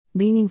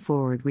Leaning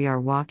forward, we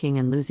are walking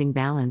and losing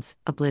balance,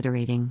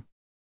 obliterating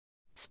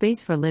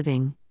space for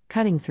living,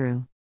 cutting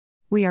through.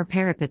 We are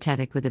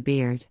peripatetic with a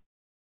beard.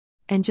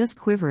 And just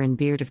quiver in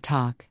beard of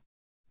talk.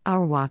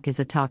 Our walk is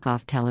a talk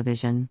off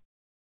television.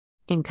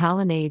 In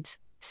colonnades,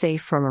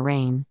 safe from a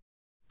rain.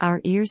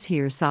 Our ears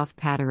hear soft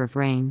patter of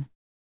rain.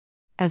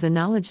 As a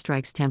knowledge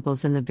strikes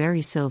temples in the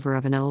very silver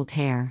of an old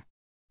hair.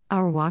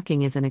 Our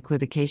walking is an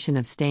equivocation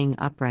of staying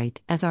upright,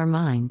 as our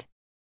mind.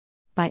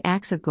 By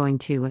acts of going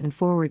to and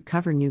forward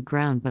cover new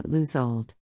ground but lose old.